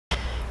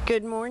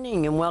Good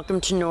morning and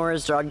welcome to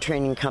Nora's Dog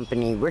Training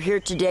Company. We're here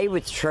today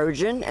with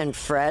Trojan and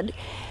Fred,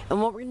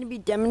 and what we're going to be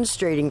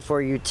demonstrating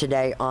for you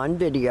today on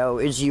video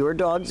is your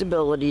dog's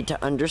ability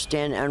to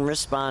understand and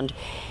respond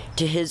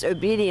to his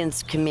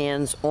obedience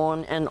commands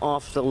on and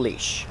off the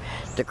leash.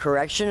 The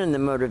correction and the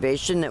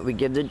motivation that we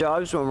give the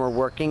dogs when we're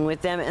working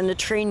with them, and the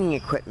training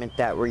equipment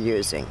that we're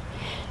using.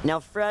 Now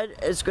Fred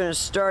is going to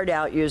start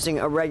out using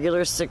a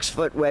regular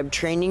 6-foot web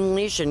training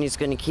leash, and he's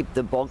going to keep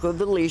the bulk of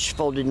the leash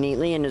folded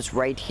neatly in his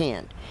right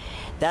hand.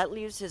 That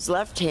leaves his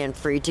left hand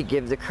free to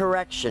give the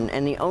correction,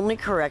 and the only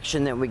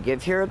correction that we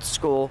give here at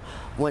school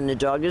when the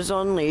dog is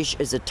on leash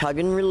is a tug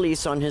and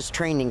release on his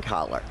training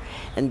collar.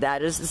 And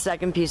that is the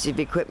second piece of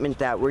equipment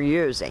that we're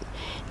using.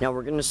 Now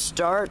we're going to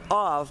start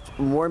off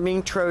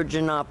warming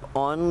Trojan up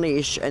on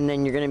leash, and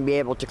then you're going to be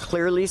able to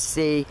clearly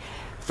see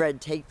Fred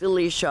take the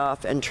leash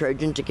off and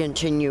Trojan to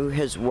continue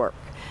his work.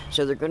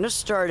 So they're going to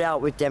start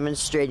out with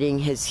demonstrating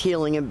his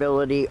heeling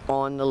ability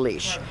on the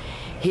leash.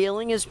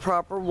 Heeling is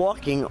proper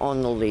walking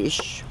on the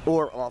leash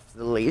or off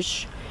the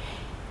leash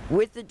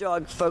with the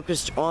dog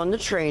focused on the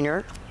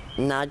trainer,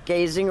 not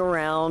gazing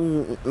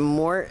around,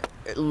 more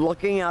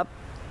looking up,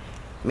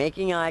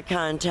 making eye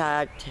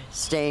contact,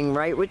 staying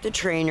right with the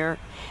trainer.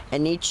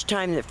 And each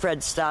time that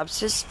Fred stops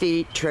his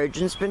feet,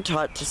 Trojan's been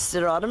taught to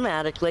sit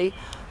automatically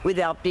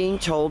without being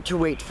told to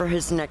wait for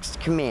his next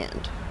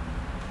command.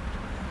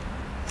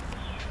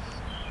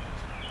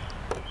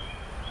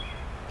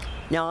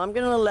 Now I'm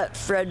going to let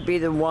Fred be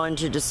the one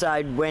to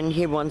decide when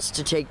he wants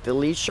to take the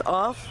leash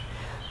off,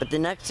 but the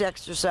next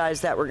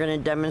exercise that we're going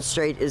to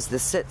demonstrate is the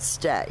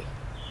sit-stay.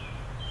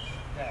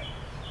 Okay.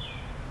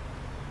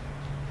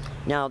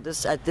 Now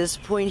at this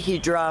point he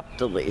dropped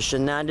the leash,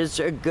 and that is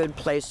a good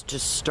place to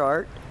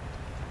start.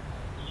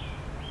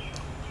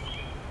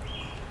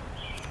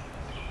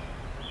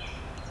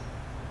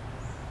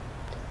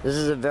 This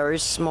is a very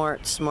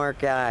smart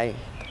guy.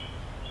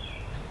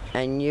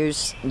 And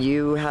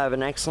you have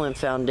an excellent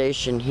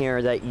foundation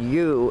here that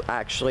you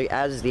actually,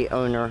 as the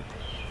owner,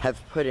 have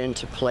put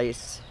into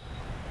place.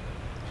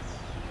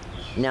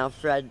 Now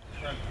Fred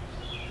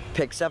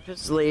picks up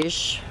his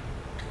leash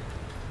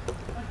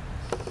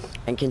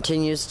and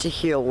continues to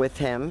heel with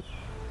him.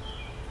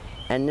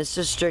 And this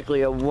is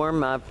strictly a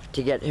warm-up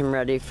to get him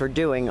ready for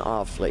doing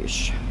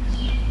off-leash.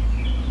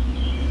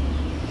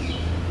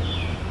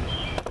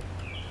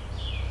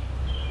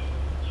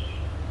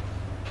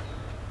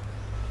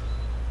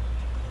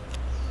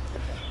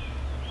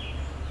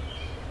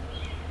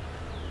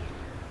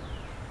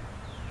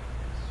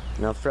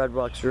 Now Fred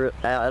walks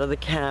out of the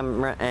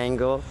camera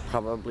angle,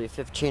 probably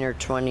 15 or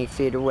 20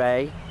 feet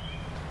away.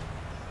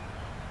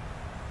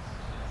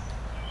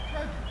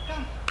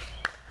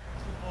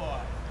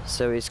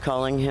 So he's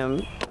calling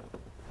him,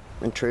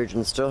 and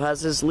Trojan still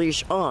has his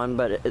leash on,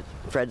 but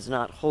Fred's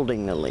not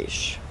holding the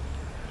leash.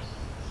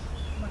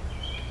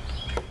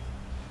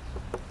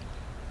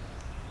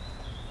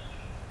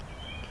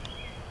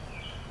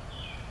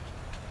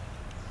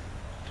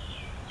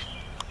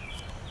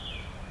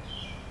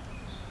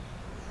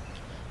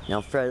 Now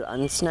Fred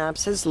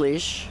unsnaps his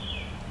leash,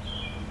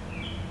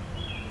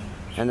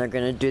 and they're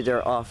going to do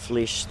their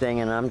off-leash thing,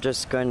 and I'm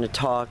just going to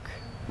talk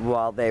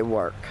while they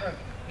work.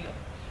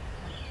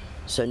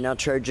 So now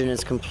Trojan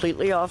is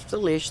completely off the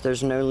leash.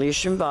 There's no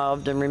leash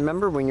involved, and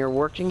remember, when you're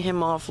working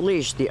him off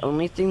leash, the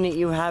only thing that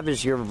you have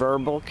is your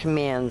verbal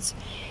commands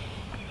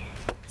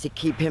to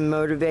keep him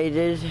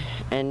motivated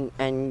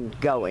and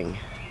going.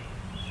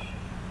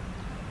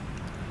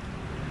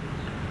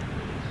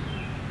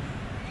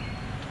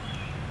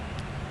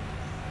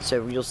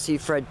 So you'll see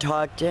Fred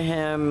talk to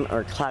him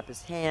or clap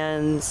his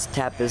hands,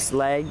 tap his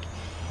leg.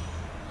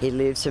 He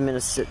leaves him in a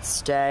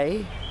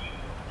sit-stay.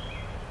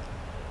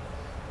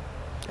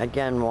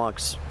 Again,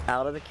 walks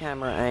out of the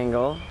camera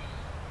angle.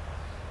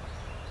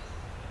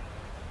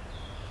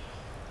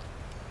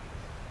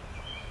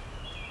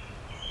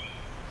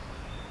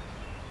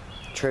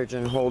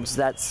 Trojan holds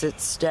that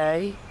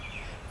sit-stay.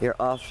 Your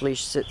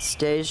off-leash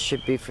sit-stays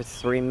should be for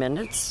 3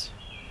 minutes.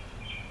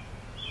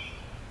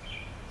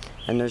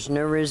 And there's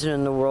no reason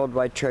in the world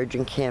why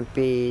Trojan can't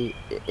be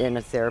in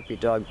a therapy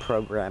dog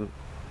program.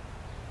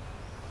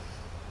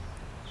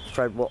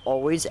 Fred will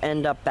always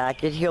end up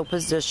back at heel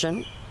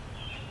position,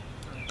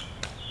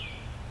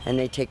 and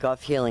they take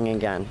off heeling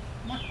again.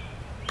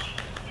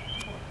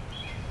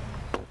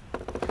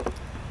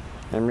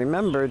 And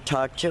remember,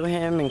 talk to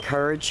him,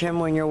 encourage him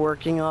when you're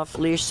working off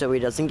leash so he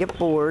doesn't get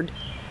bored.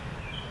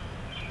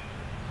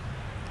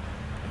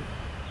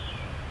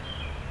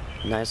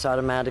 Nice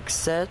automatic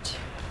sit.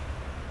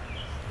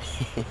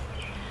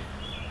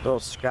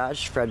 Little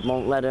scratch. Fred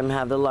won't let him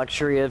have the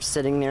luxury of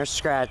sitting there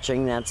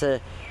scratching. That's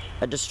a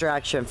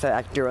distraction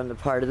factor on the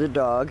part of the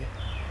dog.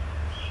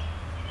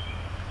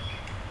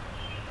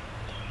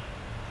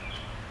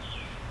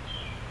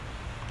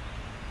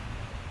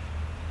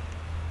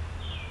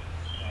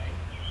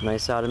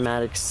 Nice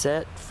automatic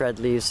sit. Fred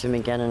leaves him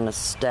again in a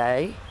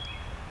stay.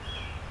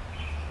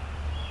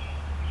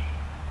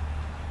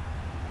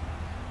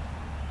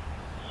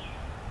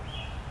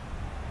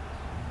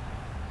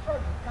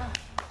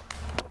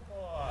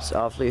 It's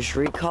off-leash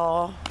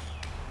recall.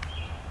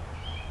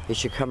 He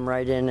should come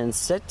right in and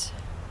sit.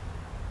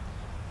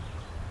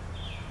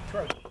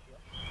 Trojan.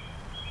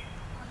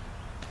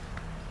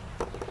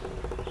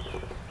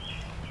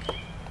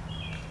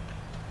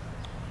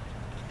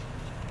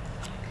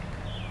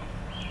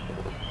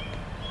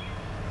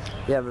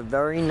 You have a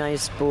very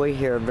nice boy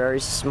here, very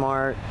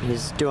smart.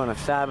 He's doing a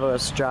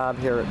fabulous job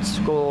here at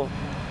school.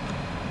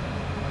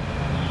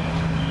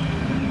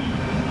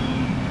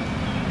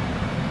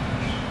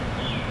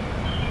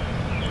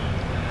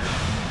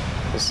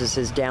 This is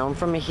his down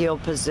from a heel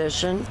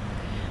position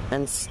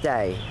and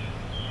stay.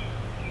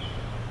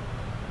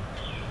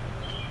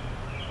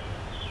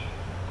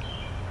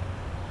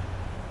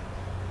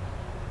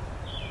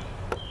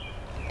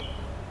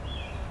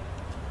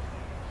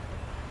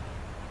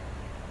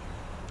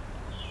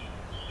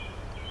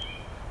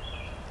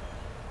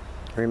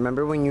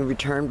 Remember, when you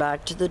return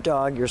back to the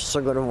dog, you're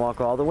still going to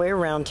walk all the way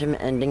around him,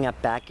 ending up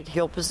back at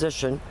heel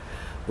position,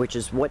 which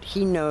is what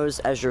he knows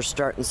as your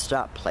start and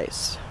stop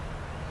place.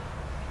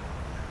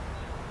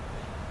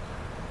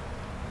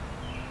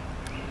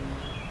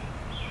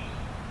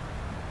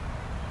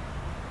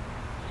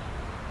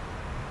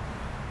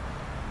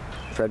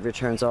 Fred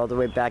returns all the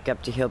way back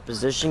up to heel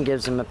position,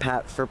 gives him a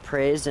pat for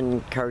praise, and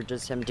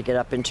encourages him to get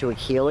up into a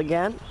heel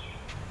again.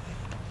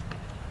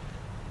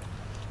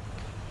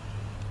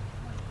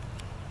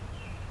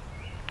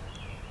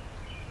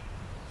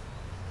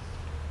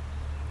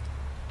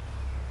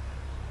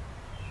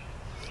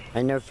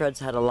 I know Fred's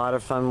had a lot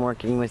of fun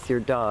working with your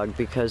dog,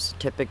 because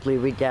typically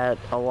we get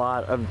a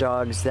lot of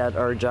dogs that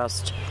are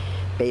just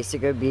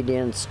basic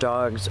obedience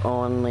dogs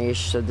on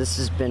leash, so this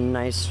has been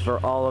nice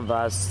for all of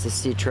us to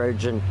see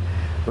Trojan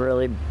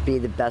really be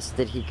the best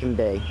that he can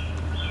be.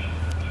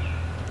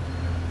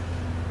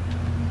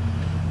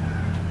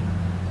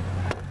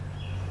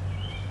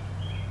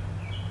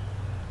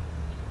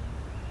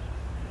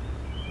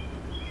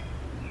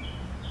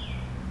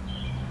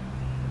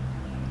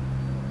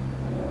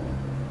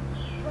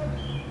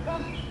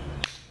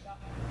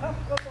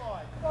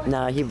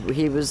 Now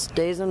he was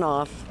dazing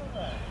off,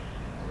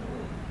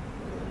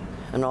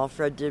 and all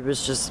Fred did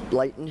was just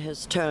lighten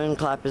his tone,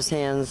 clap his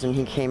hands, and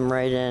he came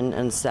right in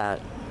and sat.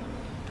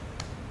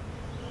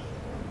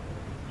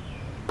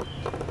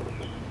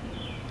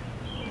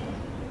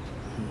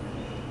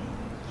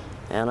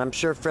 And I'm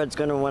sure Fred's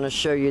going to want to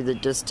show you the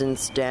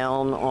distance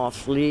down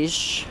off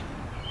leash.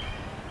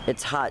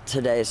 It's hot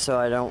today, so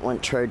I don't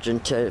want Trojan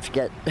to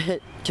get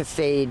to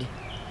fade.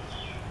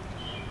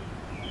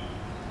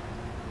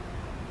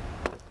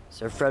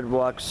 So Fred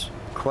walks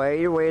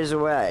quite a ways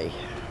away.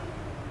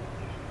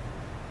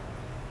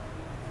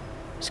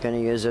 He's going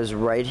to use his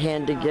right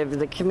hand to give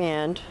the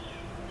command.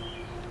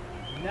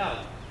 No.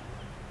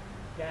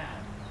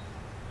 Down.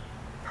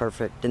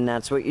 Perfect. And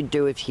that's what you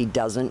do if he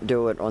doesn't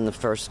do it on the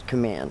first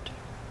command.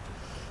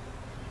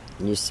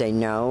 You say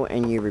no,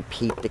 and you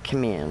repeat the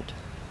command.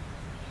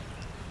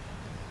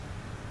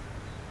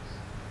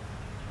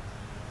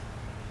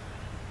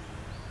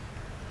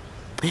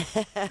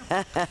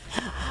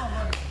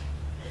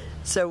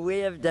 So we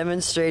have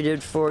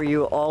demonstrated for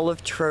you all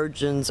of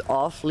Trojan's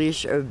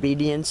off-leash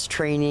obedience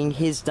training.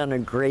 He's done a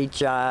great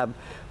job.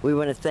 We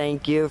want to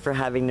thank you for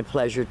having the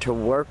pleasure to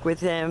work with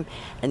him,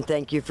 and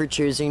thank you for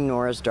choosing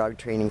Nora's Dog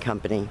Training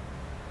Company.